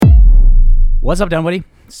What's up, Dunwoody?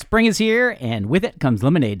 Spring is here, and with it comes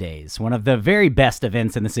Lemonade Days, one of the very best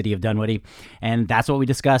events in the city of Dunwoody, and that's what we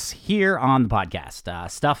discuss here on the podcast,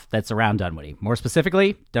 stuff that's around Dunwoody. More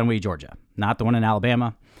specifically, Dunwoody, Georgia, not the one in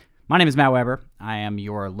Alabama. My name is Matt Weber. I am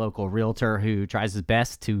your local realtor who tries his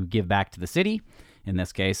best to give back to the city, in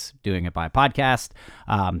this case, doing it by podcast.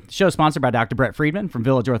 Show sponsored by Dr. Brett Friedman from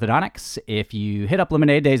Village Orthodontics. If you hit up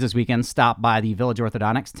Lemonade Days this weekend, stop by the Village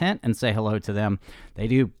Orthodontics tent and say hello to them. They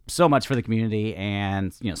do so much for the community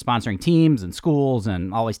and, sponsoring teams and schools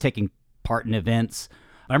and always taking part in events.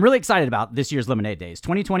 I'm really excited about this year's Lemonade Days.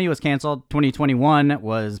 2020 was canceled. 2021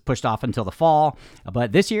 was pushed off until the fall,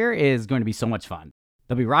 but this year is going to be so much fun.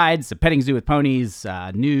 There'll be rides, a petting zoo with ponies,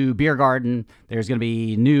 new beer garden. There's going to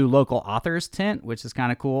be new local authors tent, which is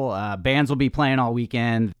kind of cool. Bands will be playing all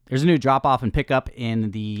weekend. There's a new drop-off and pickup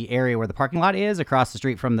in the area where the parking lot is, across the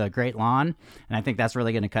street from the Great Lawn. And I think that's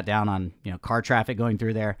really going to cut down on car traffic going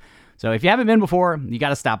through there. So if you haven't been before, you got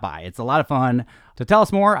to stop by. It's a lot of fun. To tell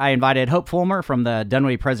us more, I invited Hope Fulmer from the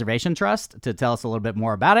Dunwoody Preservation Trust to tell us a little bit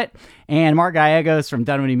more about it. And Mark Gallegos from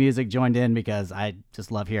Dunwoody Music joined in because I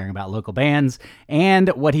just love hearing about local bands and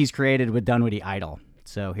what he's created with Dunwoody Idol.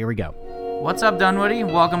 So here we go. What's up, Dunwoody?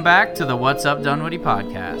 Welcome back to the What's Up Dunwoody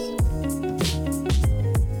podcast.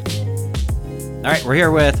 All right, we're here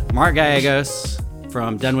with Mark Gallegos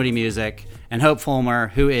from Dunwoody Music and Hope Fulmer,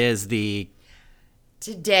 who is the...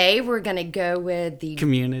 Today, we're going to go with the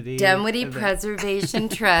Community Dunwoody event. Preservation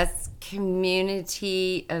Trust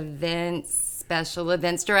Community Events Special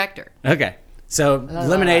Events Director. Okay. So,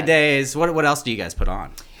 Lemonade Days, what else do you guys put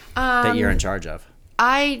on that you're in charge of?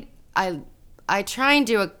 I try and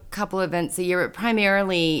do a couple events a year, but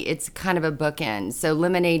primarily it's kind of a bookend. So,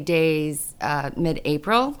 Lemonade Days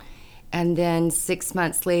mid-April, and then 6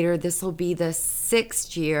 months later, this will be the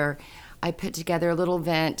 6th year. I put together a little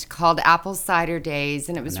event called Apple Cider Days,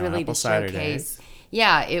 and it was really to showcase.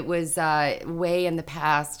 Yeah, it was way in the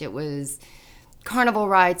past. It was carnival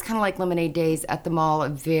rides, kind of like Lemonade Days at the mall, a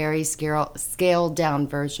very scaled down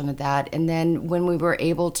version of that. And then when we were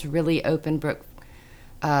able to really open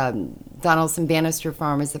Donaldson Bannister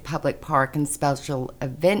Farm as a public park and special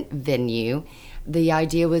event venue, the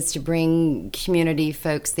idea was to bring community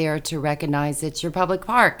folks there to recognize it's your public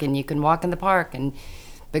park and you can walk in the park and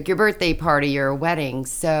book your birthday party or a wedding.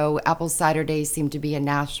 So Apple Cider Days seemed to be a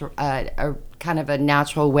natural, kind of a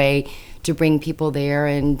natural way to bring people there.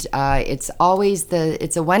 And it's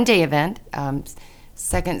a one-day event,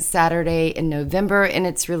 second Saturday in November, and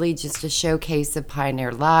it's really just a showcase of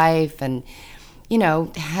pioneer life and,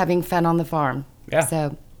 having fun on the farm. Yeah.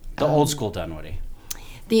 So the old school Dunwoody.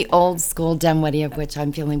 The old school Dunwoody, of which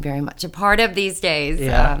I'm feeling very much a part of these days.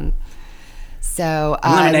 Yeah.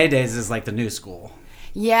 Lemonade Days is like the new school.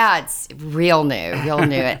 Yeah, it's real new.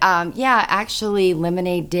 Actually,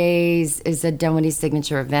 Lemonade Days is a Dunwoody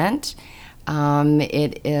signature event.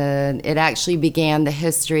 It actually began the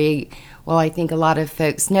history. Well, I think a lot of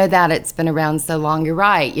folks know that it's been around so long. You're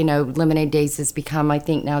right. Lemonade Days has become, I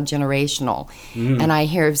think, now generational. And I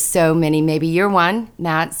hear of so many. Maybe you're one,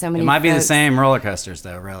 Matt. So many. It might be the folks. same roller coasters,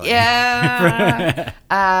 though. Really. Yeah.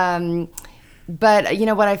 But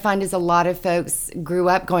what I find is a lot of folks grew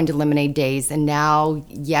up going to Lemonade Days, and now,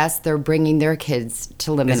 yes, they're bringing their kids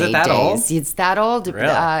to Lemonade Days. Is it that old? It's that old.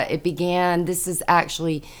 Really? It began. This is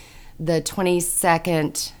actually the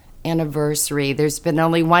 22nd anniversary. There's been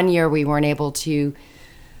only one year we weren't able to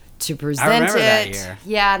present I remember it. that year.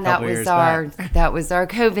 Yeah, and that was our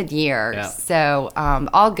COVID year. Yeah. So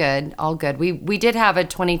all good. We did have a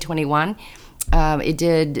 2021. We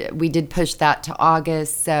did push that to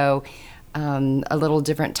August. So. A little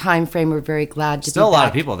different time frame. We're very glad to Still be back. a lot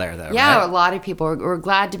of people there, though. Yeah, right? a lot of people. We're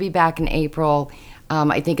glad to be back in April.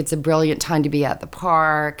 I think it's a brilliant time to be at the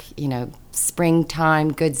park.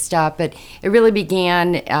 Springtime, good stuff. But it really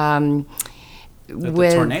began with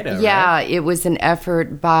the tornado. Yeah, right? It was an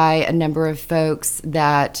effort by a number of folks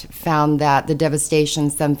that found that the devastation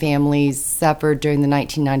some families suffered during the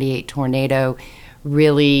 1998 tornado.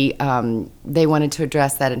 Really, they wanted to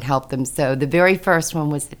address that and help them. So the very first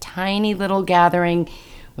one was a tiny little gathering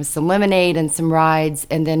with some lemonade and some rides.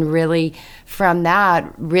 And then really from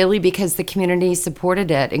that, really because the community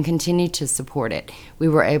supported it and continued to support it, we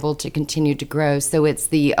were able to continue to grow. So it's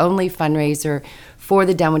the only fundraiser for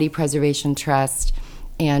the Dunwoody Preservation Trust.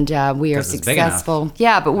 And we are successful.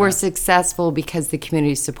 Yeah, but we're successful because the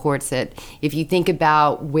community supports it. If you think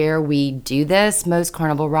about where we do this, most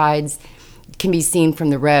carnival rides can be seen from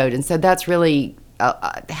the road, and so that's really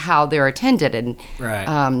how they're attended. And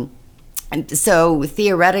and so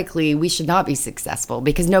theoretically, we should not be successful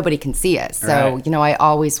because nobody can see us. So I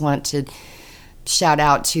always want shout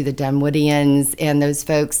out to the Dunwoodians and those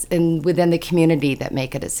folks within the community that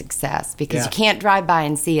make it a success, because you can't drive by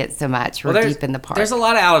and see it so much. We're deep in the park. There's a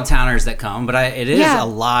lot of out-of-towners that come, but it is a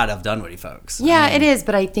lot of Dunwoody folks. Yeah, it is,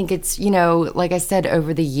 but I think it's, like I said,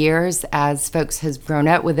 over the years, as folks has grown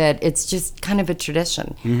up with it, it's just kind of a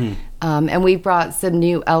tradition. Mm-hmm. And we've brought some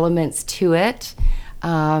new elements to it.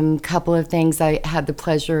 Couple of things. I had the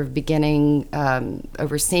pleasure of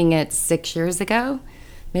overseeing it 6 years ago.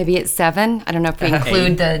 Maybe it's 7. I don't know if we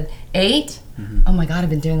include the 8. Mm-hmm. Oh my God, I've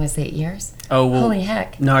been doing this 8 years. Oh, well, holy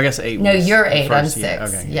heck! No, I guess 8. No, you're 8. I'm 6.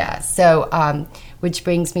 Okay. Yeah. So, which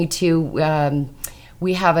brings me to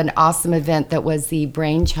we have an awesome event that is the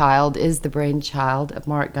brainchild of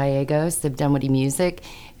Mark Gallegos of Dunwoody Music,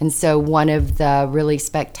 and so one of the really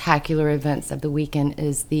spectacular events of the weekend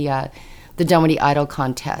is the Dunwoody Idol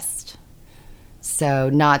contest. So,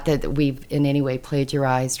 not that we've in any way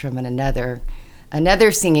plagiarized from another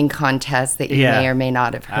singing contest that you may or may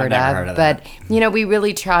not have heard of. But, we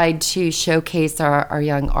really tried to showcase our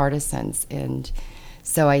young artisans. And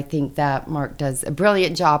so I think that Mark does a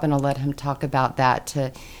brilliant job, and I'll let him talk about that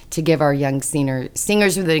to give our young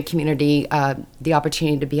singers within the community the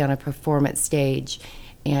opportunity to be on a performance stage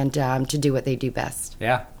and to do what they do best.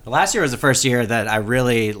 Yeah. Last year was the first year that I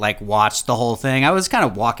really watched the whole thing. I was kind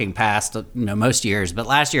of walking past, most years, but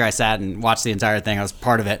last year I sat and watched the entire thing. I was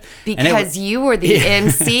part of it. Because you were the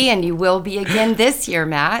MC, and you will be again this year,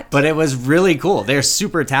 Matt. But it was really cool. They're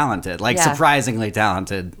super talented, surprisingly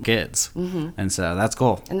talented kids. Mm-hmm. And so that's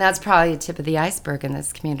cool. And that's probably the tip of the iceberg in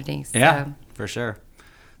this community. So. Yeah, for sure.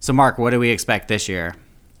 So Mark, what do we expect this year?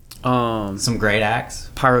 Some great acts?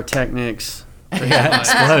 Pyrotechnics.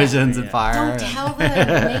 Explosions and fire. Don't tell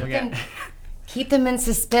them. Keep them in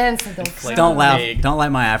suspense. And don't light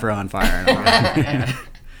my afro on fire.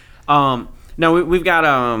 No, we've got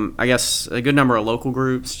I guess a good number of local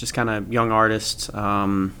groups, just kind of young artists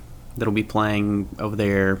that'll be playing over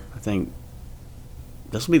there. I think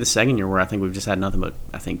this will be the second year where I think we've just had nothing but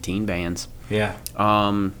teen bands. Yeah.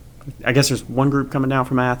 I guess there's one group coming down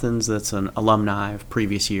from Athens that's an alumni of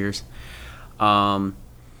previous years.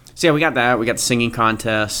 So yeah, we got that. We got the singing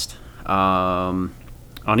contest. On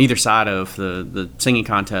either side of the singing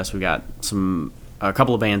contest, we got a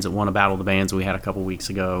couple of bands that won a Battle of the Bands we had a couple weeks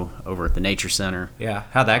ago over at the Nature Center. Yeah,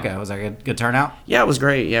 how'd that go? Was that a good turnout? Yeah, it was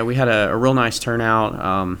great. Yeah, we had a real nice turnout.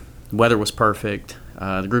 The weather was perfect.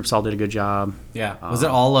 The groups all did a good job. Yeah. Was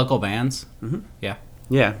it all local bands? Mm-hmm. Yeah.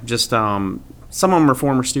 Yeah, just some of them are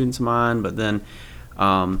former students of mine, but then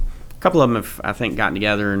a couple of them have, I think, gotten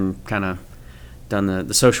together and kind of done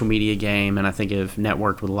the social media game, and I think have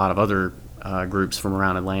networked with a lot of other groups from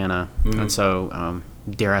around Atlanta. Mm-hmm. And so,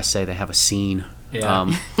 dare I say, they have a scene.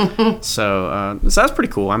 Yeah. So that's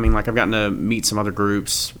pretty cool. I mean, I've gotten to meet some other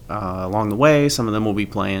groups along the way. Some of them will be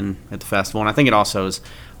playing at the festival, and I think it also has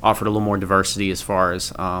offered a little more diversity as far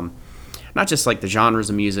as not just the genres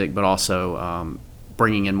of music, but also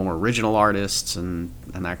bringing in more original artists and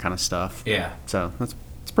that kind of stuff. Yeah. So it's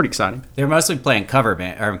pretty exciting. They're mostly playing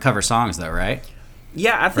cover songs, though, right?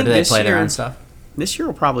 Yeah, I think or do they play their own stuff? This year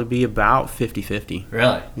will probably be about 50-50.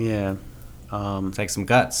 Really? Yeah. Take some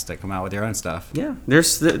guts to come out with your own stuff. Yeah, there's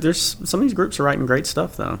some of these groups are writing great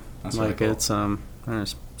stuff though. That's really cool. It's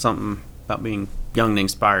there's something about being young and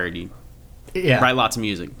inspired. You write lots of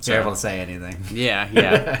music. So. You're able to say anything.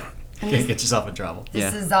 Yeah. Can't get yourself in trouble.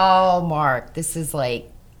 This is all Mark. This is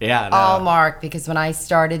all Mark, because when I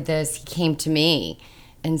started this, he came to me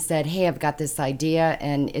and said, "Hey, I've got this idea,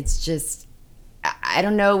 and it's just I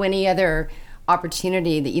don't know any other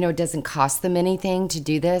opportunity that it doesn't cost them anything to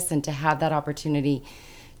do this, and to have that opportunity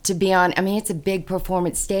to be on. I mean, it's a big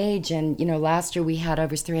performance stage, and last year we had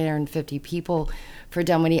over 350 people for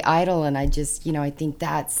Dunwoody Idol, and I just I think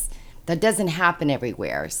that doesn't happen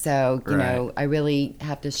everywhere. So I really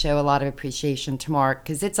have to show a lot of appreciation to Mark,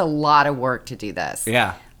 because it's a lot of work to do this.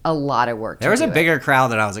 Yeah. A lot of work. There was a bigger crowd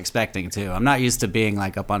than I was expecting too. I'm not used to being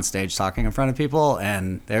up on stage talking in front of people,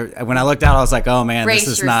 and when I looked out, I was like, "Oh man, Brace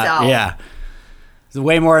this is yourself. not." Yeah, it's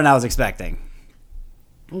way more than I was expecting.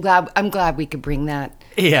 I'm glad we could bring that.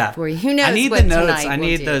 Yeah. For you. Who knows? I need what the notes. I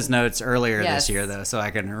need those notes earlier this year, though, so I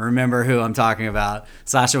can remember who I'm talking about.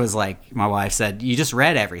 Sasha was like, my wife said, "You just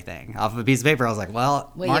read everything off of a piece of paper." I was like,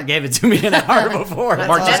 well Mark gave it to me an hour before.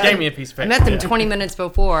 Mark just gave me a piece of paper. I met them 20 minutes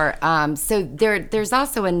before. So there's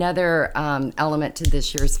also another element to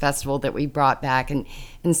this year's festival that we brought back, and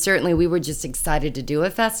certainly we were just excited to do a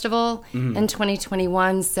festival in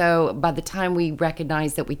 2021. So by the time we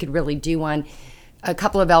recognized that we could really do one, a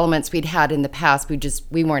couple of elements we'd had in the past,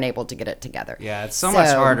 we weren't able to get it together. Yeah, it's so much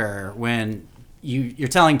harder when you're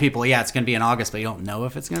telling people, yeah, it's going to be in August, but you don't know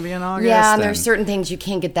if it's going to be in August. Yeah, and there's certain things you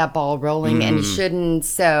can't get that ball rolling, and you shouldn't.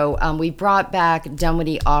 So we brought back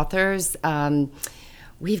Dunwoody authors.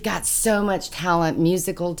 We've got so much talent,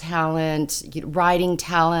 musical talent, writing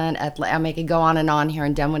talent. I could go on and on here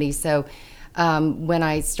in Dunwoody. So when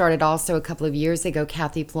I started also a couple of years ago,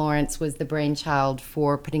 Kathy Florence was the brainchild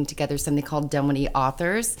for putting together something called Dunwoody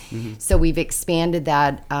Authors. So we've expanded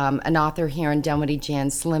that. An author here in Dunwoody, Jan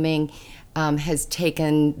Slimming, has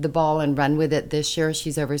taken the ball and run with it this year.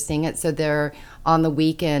 She's overseeing it. So they're on the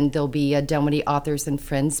weekend, there'll be a Dunwoody Authors and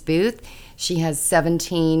Friends booth. She has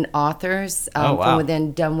 17 authors from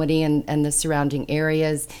within Dunwoody and the surrounding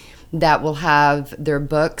areas that will have their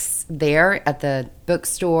books there at the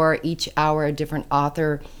bookstore. Each hour, a different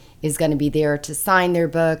author is going to be there to sign their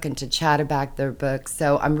book and to chat about their book.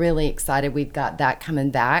 So I'm really excited we've got that coming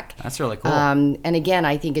back. That's really cool. And again,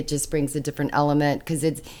 I think it just brings a different element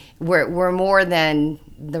because we're more than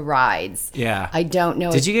the rides. Yeah. I don't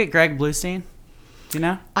know. Did you get Greg Bluestein? Do you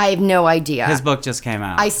know? I have no idea. His book just came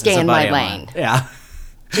out. I stay in my lane. Yeah.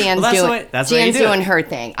 Jan's doing her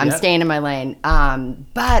thing. I'm staying in my lane.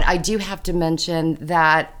 But I do have to mention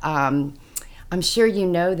that I'm sure you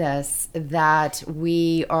know this, that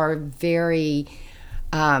we are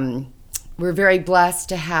we're very blessed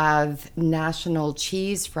to have National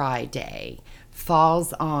Cheese Fry Day.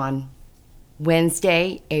 Falls on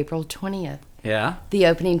Wednesday, April 20th. Yeah. The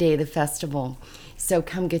opening day of the festival. So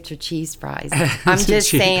come get your cheese fries. I'm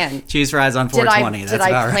just saying. Cheese fries on 420. Did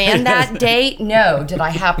I plan that date? No. Did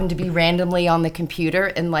I happen to be randomly on the computer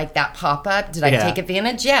and like that pop up? Did I take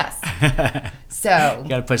advantage? Yes. So you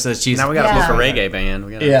got to push those cheese. Now we got to book a reggae band.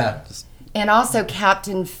 And also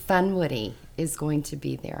Captain Funwoody is going to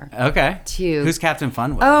be there. Okay. Who's Captain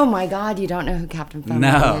Funwoody? Oh my God, you don't know who Captain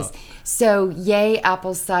Funwoody is. So yay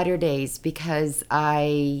Apple Cider Days because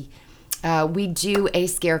we do a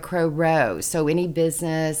scarecrow row. So any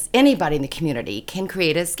business, anybody in the community can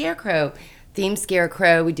create a scarecrow, themed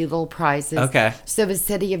scarecrow. We do little prizes. Okay. So the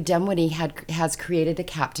city of Dunwoody has created a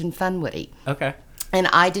Captain Funwoody. Okay. And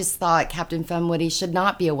I just thought Captain Funwoody should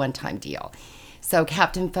not be a one-time deal. So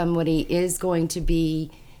Captain Funwoody is going to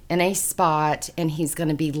be in a spot and he's going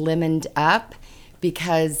to be lemoned up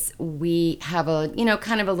because we have a,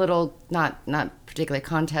 kind of a little, not particular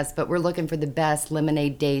contest, but we're looking for the best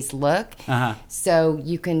Lemonade Days look. Uh-huh. So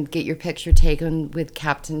you can get your picture taken with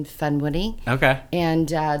Captain Funwoody. Okay. And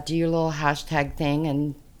do your little hashtag thing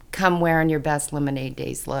and come wearing your best Lemonade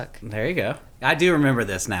Days look. There you go. I do remember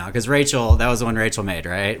this now because Rachel, that was the one Rachel made,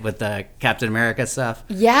 right? With the Captain America stuff.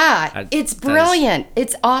 Yeah, it's brilliant.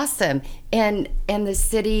 It's awesome. And the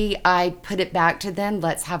city, I put it back to them.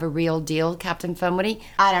 Let's have a real deal, Captain Funwoody.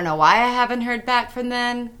 I don't know why I haven't heard back from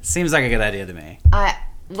them. Seems like a good idea to me.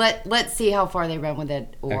 Let's see how far they run with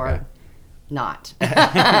it or not.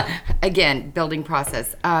 Again, building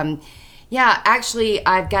process. Yeah, actually,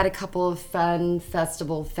 I've got a couple of fun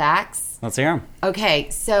festival facts. Let's hear them. Okay,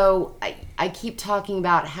 so I keep talking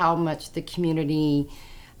about how much the community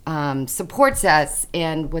supports us,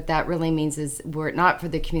 and what that really means is were it not for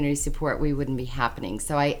the community support, we wouldn't be happening.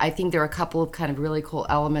 So I think there are a couple of kind of really cool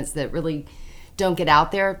elements that really don't get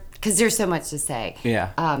out there because there's so much to say.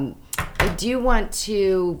 Yeah. I do want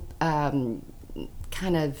to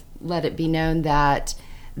kind of let it be known that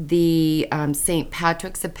the St.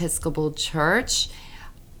 Patrick's Episcopal Church,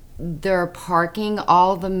 they're parking,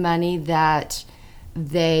 all the money that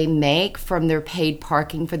they make from their paid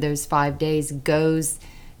parking for those 5 days goes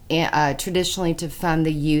traditionally to fund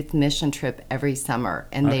the youth mission trip every summer.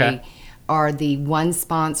 And they are the one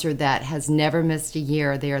sponsor that has never missed a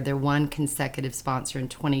year. They are their one consecutive sponsor in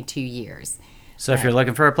 22 years. So if you're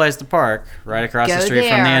looking for a place to park, right across the street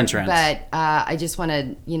from the entrance. But I just want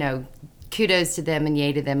to, kudos to them and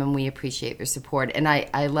yay to them, and we appreciate their support. And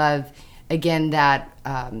I love, again, that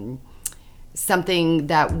something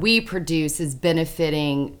that we produce is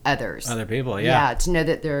benefiting others. Other people, yeah. Yeah, to know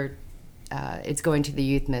that they're it's going to the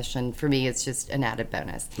youth mission, for me, it's just an added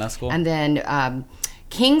bonus. That's cool. And then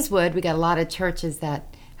Kingswood, we got a lot of churches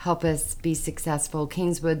that help us be successful.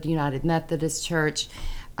 Kingswood United Methodist Church,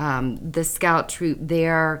 the Scout Troop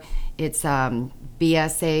there, it's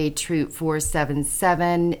BSA Troop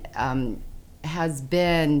 477, has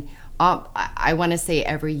been, I want to say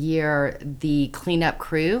every year, the cleanup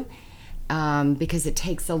crew, because it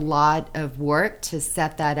takes a lot of work to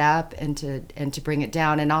set that up and to bring it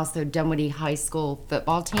down. And also Dunwoody High School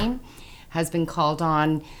football team has been called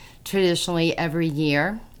on traditionally every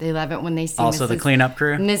year. They love it when they see also the cleanup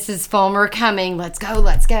crew. Mrs. Fulmer coming. Let's go.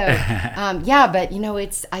 Yeah, but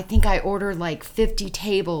I think I ordered like 50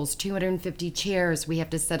 tables, 250 chairs. We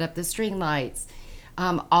have to set up the string lights.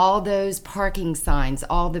 all those parking signs,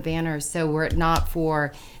 all the banners. So were it not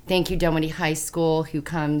for Thank You Dunwoody High School, who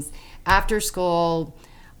comes after school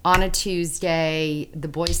on a Tuesday, the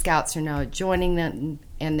Boy Scouts are now joining them,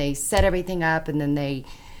 and they set everything up, and then they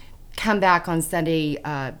come back on Sunday,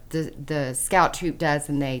 the scout troop does,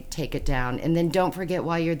 and they take it down. And then don't forget,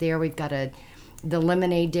 while you're there, we've got the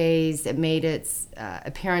Lemonade Days. It made its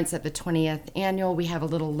appearance at the 20th annual. We have a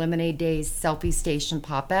little Lemonade Days selfie station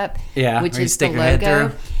pop-up, which is the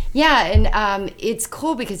logo. Yeah, and it's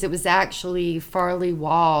cool because it was actually Farley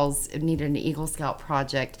Walls needed an Eagle Scout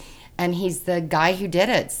project, and he's the guy who did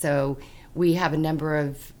it. So we have a number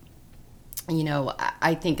of,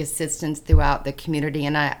 I think, assistants throughout the community,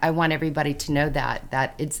 and I want everybody to know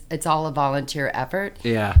that it's all a volunteer effort.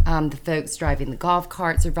 Yeah. The folks driving the golf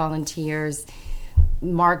carts are volunteers.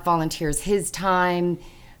 Mark volunteers his time.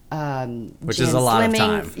 Which is a lot of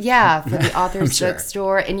time. Yeah, for the Author's Sure.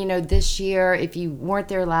 Bookstore. And, this year, if you weren't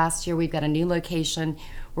there last year, we've got a new location.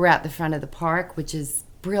 We're at the front of the park, which is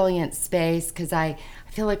brilliant space, because I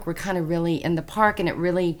feel like we're kind of really in the park, and it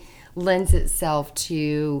really lends itself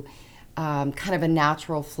to kind of a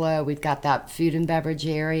natural flow. We've got that food and beverage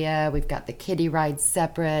area. We've got the kiddie rides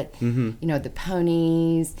separate, the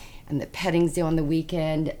ponies and the petting zoo on the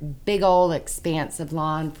weekend. Big old expansive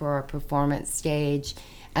lawn for our performance stage.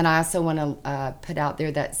 And I also want to put out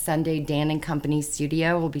there that Sunday Dan and Company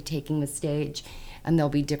Studio will be taking the stage, and there'll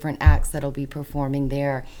be different acts that'll be performing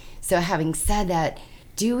there. So having said that,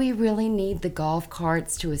 do we really need the golf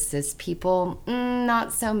carts to assist people?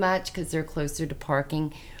 Not so much, because they're closer to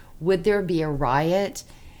parking. Would there be a riot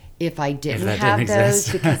if I didn't have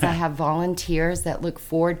those? Because I have volunteers that look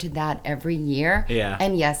forward to that every year. Yeah.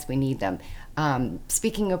 And yes, we need them.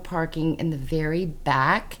 Speaking of parking, in the very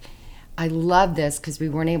back, I love this because we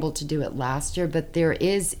weren't able to do it last year, but there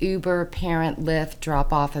is Uber, Parent, Lyft,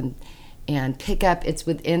 drop off and pick up. It's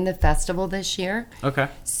within the festival this year. Okay.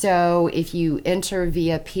 So if you enter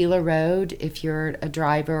via Pila Road, if you're a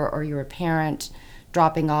driver or you're a parent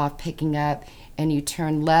dropping off, picking up, and you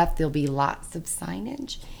turn left, there'll be lots of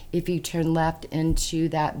signage. If you turn left into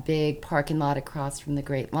that big parking lot across from the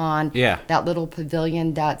Great Lawn, that little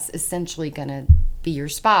pavilion, that's essentially going to be your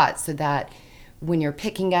spot, so that when you're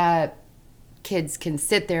picking up, kids can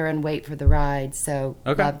sit there and wait for the ride. So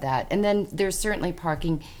love that. And then there's certainly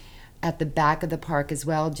parking at the back of the park as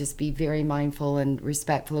well. Just be very mindful and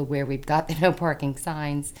respectful of where we've got the no parking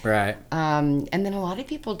signs. Right. And then a lot of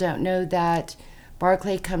people don't know that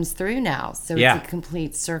Barclay comes through now, so it's a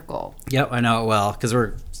complete circle. Yep, I know it well, because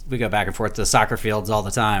we go back and forth to soccer fields all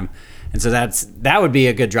the time, and so that would be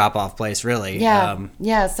a good drop-off place, really.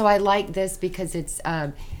 Yeah. So I like this because it's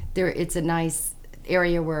it's a nice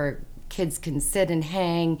area where kids can sit and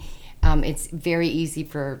hang. It's very easy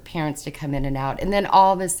for parents to come in and out, and then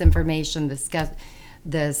all this information,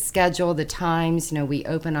 the schedule, the times. We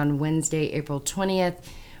open on Wednesday, April 20th.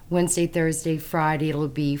 Wednesday, Thursday, Friday, it'll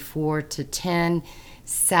be 4 to 10.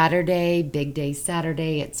 Saturday, big day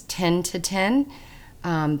Saturday, it's 10 to 10.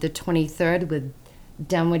 The 23rd with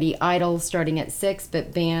Dunwoody Idol starting at 6,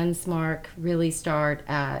 but bands, Mark, really start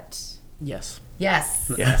at... Yes. Yeah,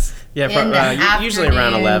 usually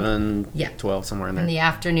around 11, 12, somewhere in there. In the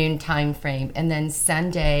afternoon time frame. And then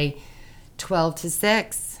Sunday, 12 to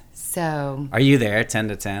 6. So, are you there 10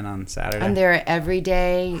 to 10 on Saturday? I'm there every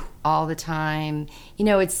day, all the time.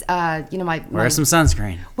 It's wear some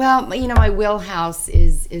sunscreen. Well, my wheelhouse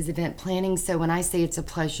is event planning. So when I say it's a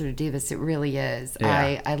pleasure to do this, it really is.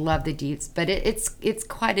 Yeah. I love the deets, but it's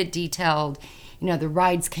quite a detailed. The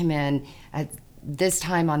rides come in at this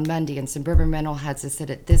time on Monday, and Suburban Rental has to sit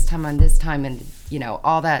at this time on this time, and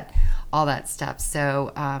all that stuff.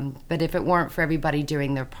 So, but if it weren't for everybody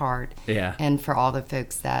doing their part, and for all the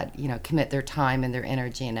folks that commit their time and their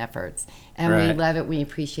energy and efforts, and we love it, we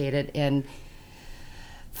appreciate it, and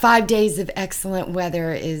 5 days of excellent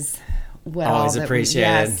weather is always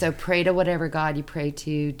appreciated. So pray to whatever God you pray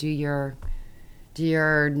to. Do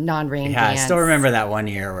your non-rain dance. I still remember that one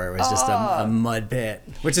year where it was just a mud pit,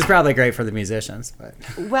 which is probably great for the musicians. But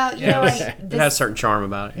well, it has a certain charm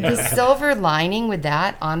about it. The silver lining with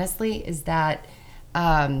that, honestly, is that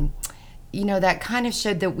that kind of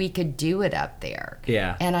showed that we could do it up there.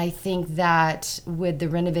 Yeah. And I think that with the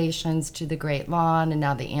renovations to the Great Lawn and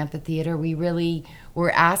now the amphitheater, we really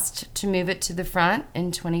were asked to move it to the front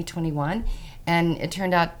in 2021, and it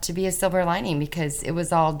turned out to be a silver lining because it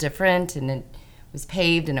was all different, and it was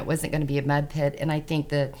paved, and it wasn't going to be a mud pit. And I think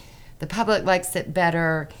the public likes it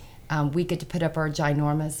better. We get to put up our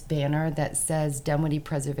ginormous banner that says Dunwoody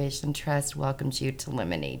Preservation Trust welcomes you to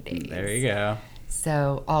Lemonade Days. There you go.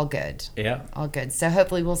 So all good. Yeah. All good. So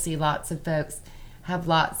hopefully we'll see lots of folks have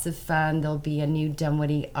lots of fun. There'll be a new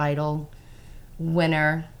Dunwoody Idol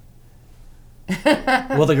winner.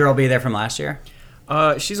 Will the girl be there from last year?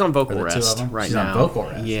 She's on vocal Or the two of rest them? right She's now. on vocal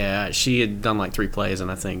rest. Yeah, she had done like 3 plays, and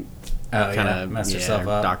I think Messed herself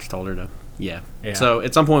up. doctor told her to. Yeah. Yeah. So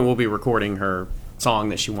at some point we'll be recording her song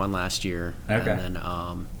that she won last year. Okay. And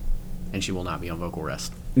then and she will not be on vocal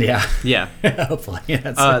rest. Yeah. Yeah. Hopefully.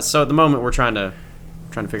 That's So at the moment we're trying to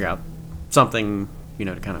figure out something,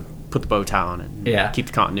 to kind of put the bow tie on it and keep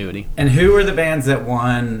the continuity. And who were the bands that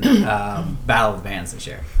won Battle of the Bands this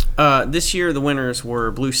year? This year the winners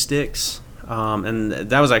were Blue Sticks, and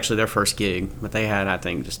that was actually their first gig, but they had, I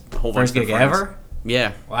think, just a whole bunch First of gig their friends. ever?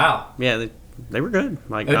 Yeah. Wow. Yeah, they were good.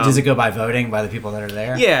 Like, Does it go by voting by the people that are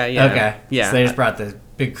there? Yeah, yeah. Okay. Yeah. So they just brought the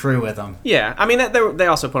big crew with them. Yeah, I mean, they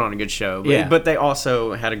also put on a good show, but they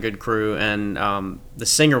also had a good crew, and the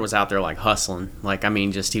singer was out there, like, hustling. Like, I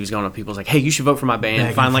mean, just he was going to people's like, hey, you should vote for my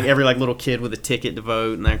band. Find, like, every, like, little kid with a ticket to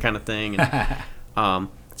vote and that kind of thing. And,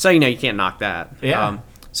 so, you can't knock that. Yeah.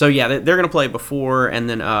 So, yeah, they're going to play before, and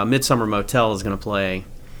then Midsummer Motel is going to play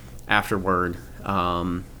afterward.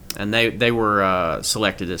 And they were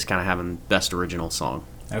selected as kind of having best original song.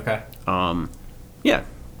 Okay. Yeah.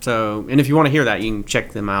 So, and if you want to hear that, you can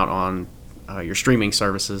check them out on your streaming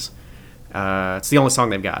services. It's the only song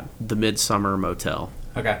they've got, The Midsummer Motel.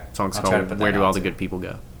 Okay. The song's I'll try to called put that Where Do out, All the too. Good People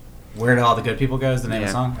Go? Where Do All the Good People Go is the name of the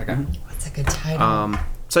Yeah. song? Okay. What's a good title?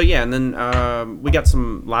 So yeah, and then we got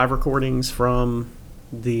some live recordings from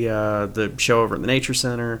the show over at the Nature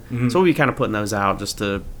Center. Mm-hmm. So we'll be kind of putting those out just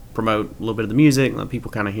to promote a little bit of the music, let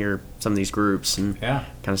people kind of hear some of these groups and kind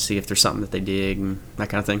of see if there's something that they dig and that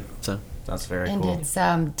kind of thing. So that's very and cool. it's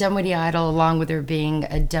Dunwoody Idol, along with there being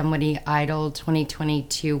a Dunwoody Idol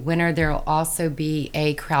 2022 winner. There will also be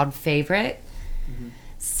a crowd favorite.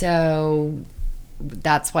 So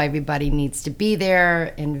that's why everybody needs to be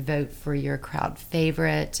there and vote for your crowd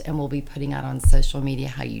favorite. And we'll be putting out on social media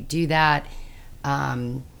how you do that.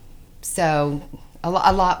 So a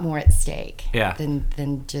lot more at stake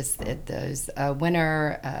than just those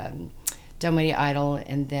winner, Dunwoody Idol,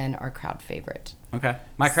 and then our crowd favorite. Okay.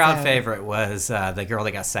 My crowd favorite was the girl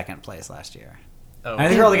that got second place last year. Oh.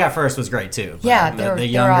 And the girl that got first was great too. But Yeah, the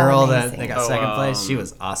young they're all girl amazing. that got second place, she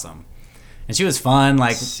was awesome. And she was fun.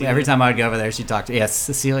 Like every time I would go over there, she'd talk to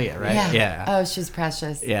Cecilia, right? Yeah. Oh, she was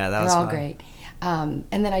precious. Yeah, that They're was all fun. great.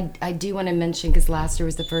 And then I do want to mention, because last year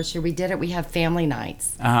was the first year we did it, we have family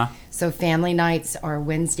nights. So family nights are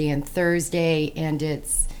Wednesday and Thursday, and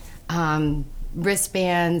it's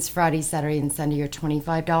wristbands Friday, Saturday, and Sunday are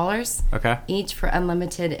 $25. Okay. Each for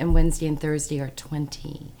unlimited, and Wednesday and Thursday are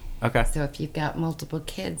 $20. Okay. So if you've got multiple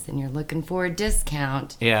kids and you're looking for a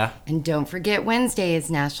discount, Yeah. and don't forget Wednesday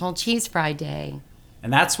is National Cheese Fry Day.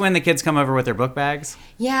 And that's when the kids come over with their book bags.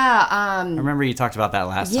 Yeah. I remember you talked about that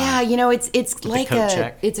last Yeah, time. it's like coat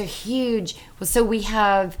check. it's a huge. Well, so we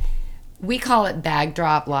call it bag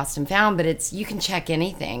drop, lost and found, but it's you can check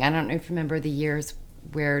anything. I don't know if you remember the years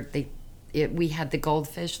where we had the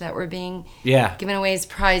goldfish that were being given away as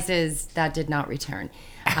prizes that did not return.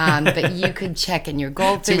 But you could check in your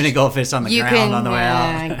goldfish. Too many goldfish on the ground on the way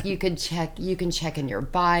out. You can check in your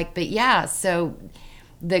bike. But yeah, so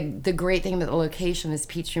the great thing about the location is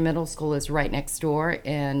Peachtree Middle School is right next door,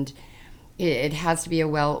 and it has to be a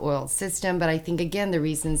well-oiled system. But I think, again, the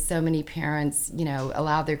reason so many parents,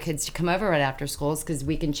 allow their kids to come over right after school is because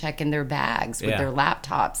we can check in their bags with their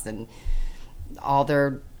laptops and all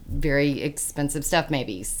their very expensive stuff,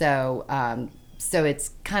 maybe. So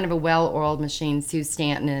it's kind of a well-oiled machine. Sue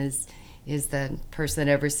Stanton is the person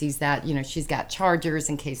that oversees that. She's got chargers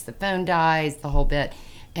in case the phone dies, the whole bit.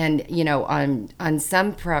 And, on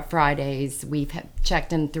some Fridays, we've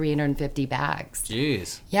checked in 350 bags.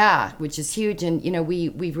 Jeez. Yeah, which is huge. And,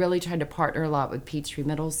 we've really tried to partner a lot with Peachtree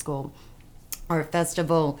Middle School. Our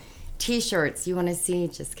festival T-shirts, you want to see?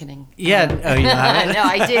 Just kidding. Yeah. Oh, you have it? No,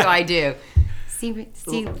 I do.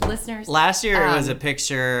 See, listeners? Last year it was a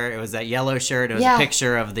picture. It was that yellow shirt. It was a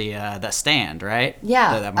picture of the stand, right?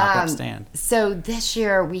 Yeah. That mock-up stand. So this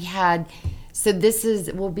year we had, this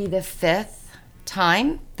will be the 5th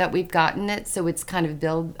time that we've gotten it. So it's kind of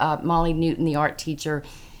build. Molly Newton, the art teacher,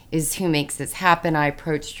 is who makes this happen. I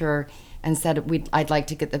approached her and said I'd like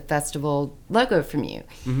to get the festival logo from you.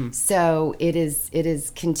 Mm-hmm. So it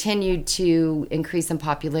is continued to increase in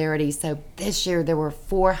popularity. So this year there were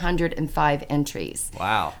 405 entries.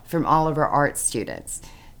 Wow. From all of our art students.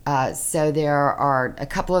 So there are a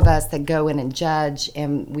couple of us that go in and judge,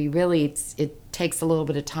 and we really it takes a little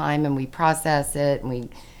bit of time, and we process it and we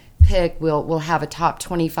pick. We'll have a top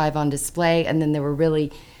 25 on display, and then there were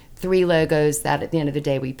really 3 logos that at the end of the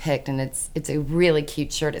day we picked, and it's a really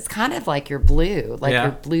cute shirt. It's kind of like your blue,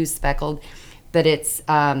 your blue speckled but it's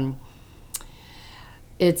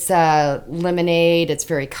lemonade. It's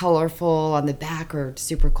very colorful. On the back are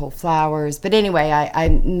super cool flowers. But anyway, I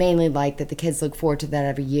mainly like that the kids look forward to that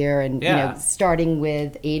every year. And starting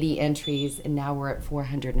with 80 entries, and now we're at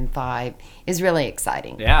 405 is really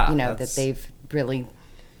exciting. Yeah, that they've really.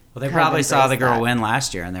 Well, they probably saw the girl win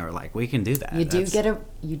last year, and they were like, "We can do that." You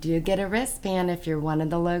do get a wristband if you're one of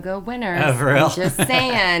the logo winners. Oh, for real?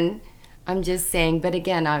 I'm just saying. But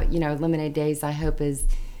again, Lemonade Days, I hope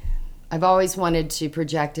I've always wanted to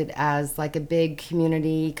project it as like a big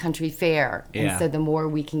community country fair. Yeah. And so the more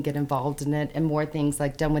we can get involved in it, and more things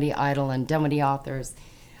like Dunwoody Idol and Dunwoody Authors.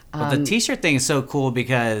 Well, the T-shirt thing is so cool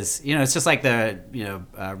because, it's just like the,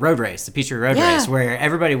 road race, the Peachtree Road Race, where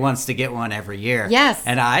everybody wants to get one every year. Yes.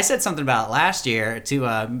 And I said something about it last year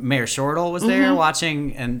to Mayor Shortle was there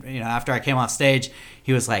watching, and, after I came off stage,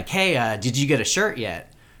 he was like, "Hey, did you get a shirt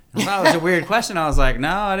yet?" I thought it was a weird question. I was like,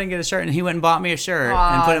 "No, I didn't get a shirt." And he went and bought me a shirt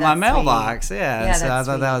and put it in my mailbox. Sweet. Yeah, so I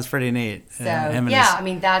thought that was pretty neat. So,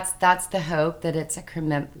 that's the hope, that it's a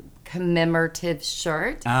commemorative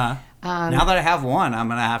shirt. Now that I have one, I'm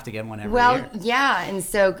going to have to get one every year. Well, yeah, and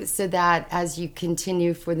so that as you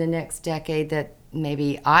continue for the next decade, that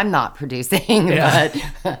maybe I'm not producing, but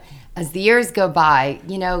as the years go by,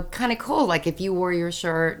 kind of cool. Like if you wore your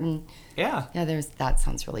shirt and that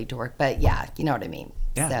sounds really dork, but yeah, you know what I mean.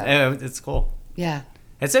 Yeah, it's cool. Yeah.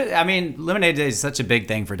 Lemonade Day is such a big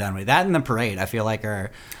thing for Dunwoody. That and the parade, I feel like, are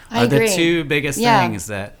agree. the two biggest things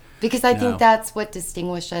that... Because I think that's what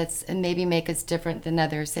distinguishes us and maybe make us different than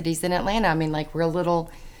other cities in Atlanta. We're a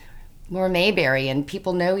little more Mayberry, and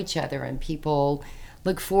people know each other, and people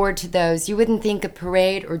look forward to those. You wouldn't think a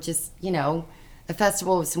parade or just, a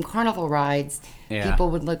festival with some carnival rides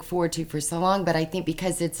people would look forward to for so long. But I think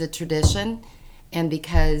because it's a tradition, and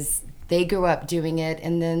because they grew up doing it,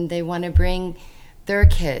 and then they want to bring their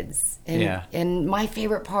kids. And my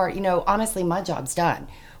favorite part, honestly, my job's done.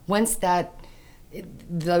 Once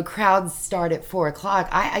the crowds start at 4:00,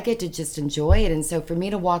 I get to just enjoy it. And so for me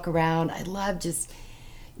to walk around, I love just,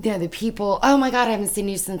 the people, "Oh my God, I haven't seen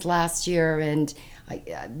you since last year." And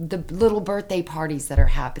the little birthday parties that are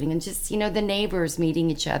happening, and just, the neighbors meeting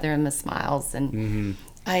each other and the smiles. And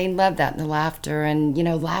I love that, and the laughter. And,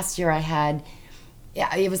 last year I had,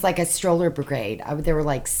 it was like a stroller brigade. There were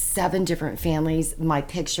like 7 different families. My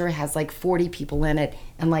picture has like 40 people in it,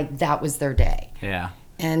 and like that was their day. Yeah.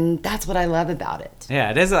 And that's what I love about it.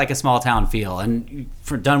 Yeah, it is like a small town feel. And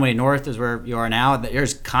for Dunwoody North is where you are now,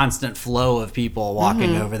 there's constant flow of people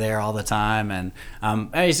walking over there all the time. And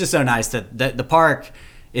it's just so nice that the park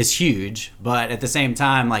is huge, but at the same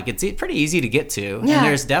time, like, it's pretty easy to get to. Yeah. And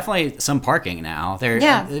there's definitely some parking now.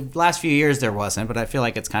 The last few years there wasn't, but I feel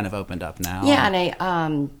like it's kind of opened up now. Yeah,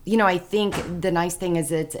 and I think the nice thing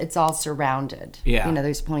is it's all surrounded. Yeah.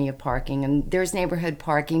 There's plenty of parking, and there's neighborhood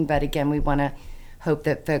parking, but again, we want to hope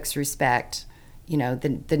that folks respect,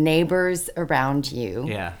 the neighbors around you.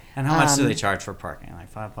 Yeah. And how much do they charge for parking?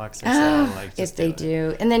 Like $5 or so? If they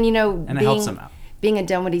do. And then, and it helps them out. Being a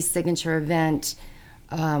Dunwoody signature event,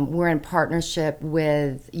 we're in partnership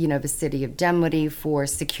with, the city of Dunwoody for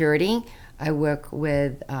security. I work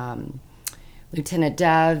with Lieutenant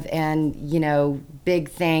Dove, and,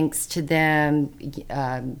 big thanks to them.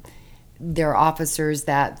 There are officers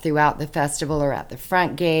that throughout the festival are at the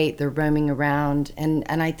front gate. They're roaming around. And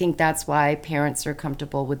I think that's why parents are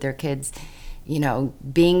comfortable with their kids,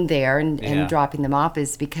 being there and dropping them off,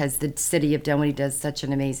 is because the city of Dunwoody does such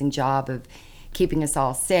an amazing job of keeping us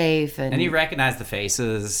all safe. And you recognize the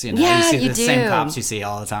faces. You Yeah, see you the do. same cops you see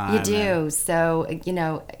all the time. You do. So,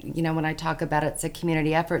 when I talk about it's a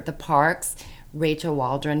community effort, the parks, Rachel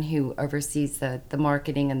Waldron, who oversees the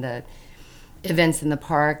marketing and the events in the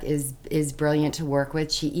park, is brilliant to work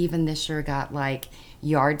with. She even this year got like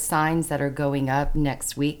yard signs that are going up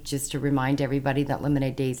next week just to remind everybody that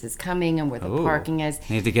Lemonade Days is coming and where the parking is.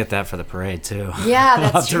 Need to get that for the parade too. Yeah, I'll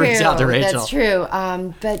have that's to true. reach out to Rachel. That's true.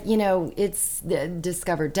 But it's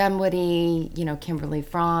Discover Dunwoody, Kimberly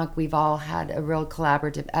Frank. We've all had a real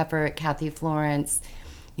collaborative effort. Kathy Florence,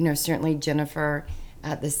 certainly Jennifer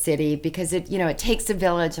at the city, because it takes a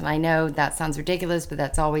village, and I know that sounds ridiculous, but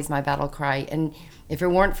that's always my battle cry. And if it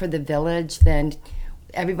weren't for the village, then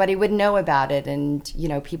everybody would know about it, and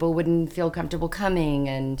people wouldn't feel comfortable coming.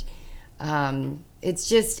 And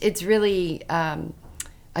it's really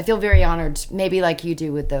I feel very honored, maybe like you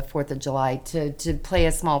do with the 4th of July, to play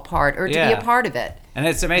a small part or to be a part of it. And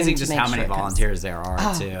it's amazing And to just make how many sure it comes. volunteers there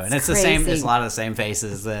are too. And it's the same. It's a lot of the same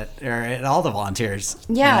faces that are at all the volunteers.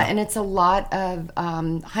 Yeah, and it's a lot of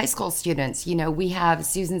high school students. We have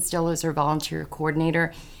Susan Still as our volunteer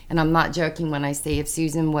coordinator, And I'm not joking when I say if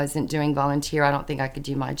Susan wasn't doing volunteer, I don't think I could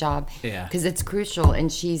do my job. Yeah. Because it's crucial.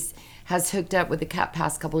 And has hooked up with the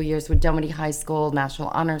past couple of years with Dunwoody High School, National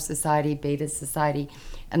Honor Society, Beta Society,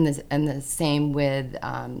 and the same with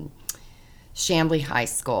Chambly High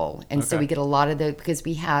School. And so we get a lot of those because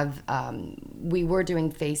we were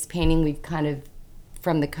doing face painting. We've kind of,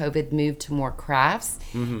 from the COVID, moved to more crafts.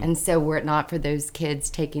 And so were it not for those kids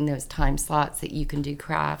taking those time slots that you can do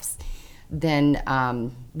crafts, then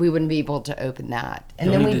we wouldn't be able to open that.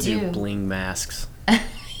 And then we do bling masks.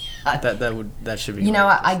 That should be. You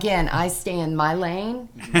know, again, I stay in my lane.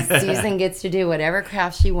 Susan gets to do whatever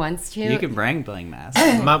craft she wants to. You can bring bling masks.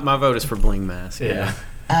 my vote is for bling mask. Yeah.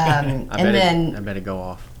 I bet it go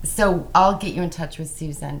off. So I'll get you in touch with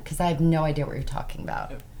Susan because I have no idea what you're talking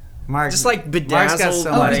about. Mark, just like bedazzled. Mark's got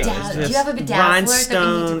so much. Do you have a bedazzler that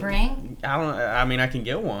we need to bring? I mean, I can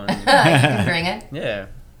get one. You can bring it. Yeah.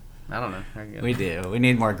 I don't know. We do. We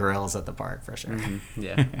need more grills at the park for sure.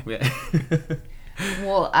 Yeah.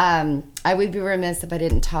 Well, I would be remiss if I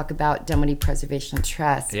didn't talk about Dunwoody Preservation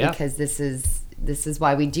Trust because this is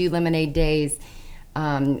why we do Lemonade Days,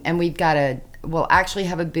 and we've got we'll actually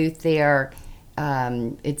have a booth there.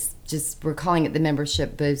 It's just, we're calling it the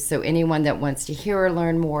membership booth. So anyone that wants to hear or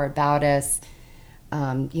learn more about us,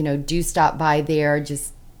 do stop by there.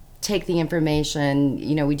 Just take the information.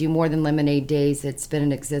 We do more than Lemonade Days. It's been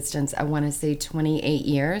in existence, I want to say 28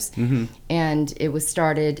 years. And it was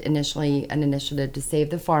started initially an initiative to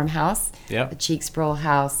save the farmhouse, the Cheeksboro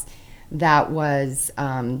house. That was,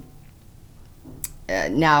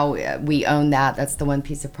 now we own that. That's the one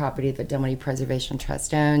piece of property that Dunwoody Preservation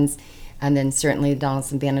Trust owns. And then certainly the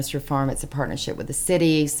Donaldson Bannister Farm, it's a partnership with the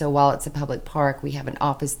city. So while it's a public park, we have an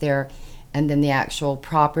office there. And then the actual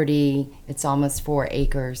property, it's almost 4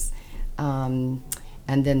 acres. And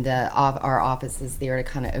then our office is there to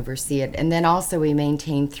kind of oversee it. And then also we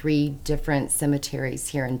maintain 3 different cemeteries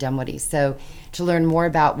here in Dunwoody. So to learn more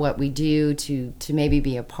about what we do, to maybe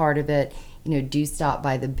be a part of it, do stop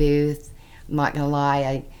by the booth. I'm not going to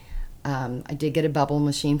lie, I did get a bubble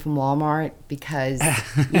machine from Walmart because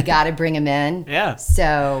you got to bring them in. Yeah.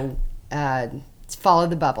 So follow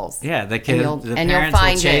the bubbles. Yeah, the kids, the and parents you'll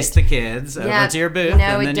find will chase the kids over to your booth, and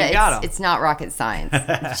then you got them. It's not rocket science.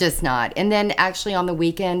 It's just not. And then actually on the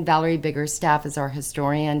weekend, Valerie Biggerstaff is our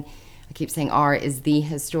historian. I keep saying is the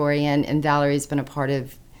historian, and Valerie's been a part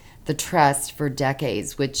of the trust for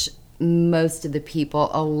decades, which most of the people,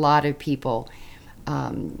 a lot of people,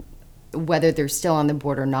 whether they're still on the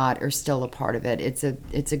board or not, are still a part of it.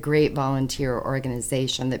 It's a great volunteer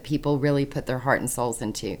organization that people really put their heart and souls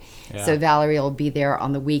into. Yeah. So Valerie will be there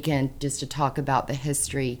on the weekend just to talk about the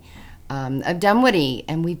history of Dunwoody.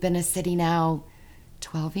 And we've been a city now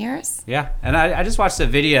 12 years. Yeah, and I just watched a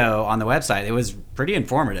video on the website. It was pretty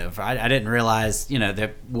informative. I didn't realize,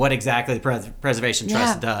 what exactly the Preservation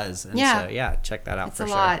Trust does. And so, check that out for sure.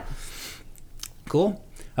 It's a lot. Cool.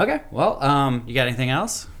 Okay, well, you got anything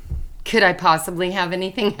else? Could I possibly have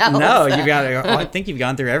anything else? No, I think you've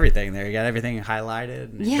gone through everything there. You got everything highlighted.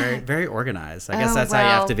 Very, very organized. I guess that's how you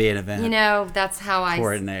have to be an event. That's how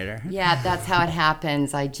coordinator. That's how it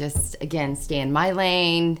happens. I just, again, stay in my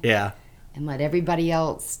lane. Yeah. And let everybody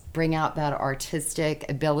else bring out that artistic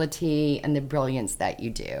ability and the brilliance that you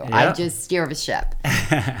do. Yep. I just steer the ship.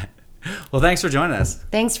 Well, thanks for joining us.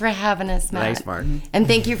 Thanks for having us, Matt. Thanks, Mark. And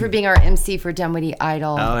thank you for being our MC for Dunwoody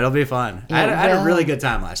Idol. Oh, it'll be fun. I had a really good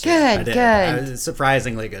time last year. I did. It was a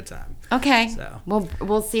surprisingly good time. Okay. So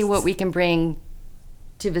we'll see what we can bring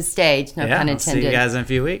to the stage. No pun intended. See you guys in a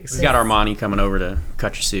few weeks. We got Armani coming over to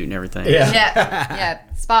cut your suit and everything. Yeah.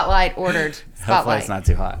 Spotlight ordered. Spotlight. Hopefully it's not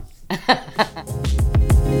too hot.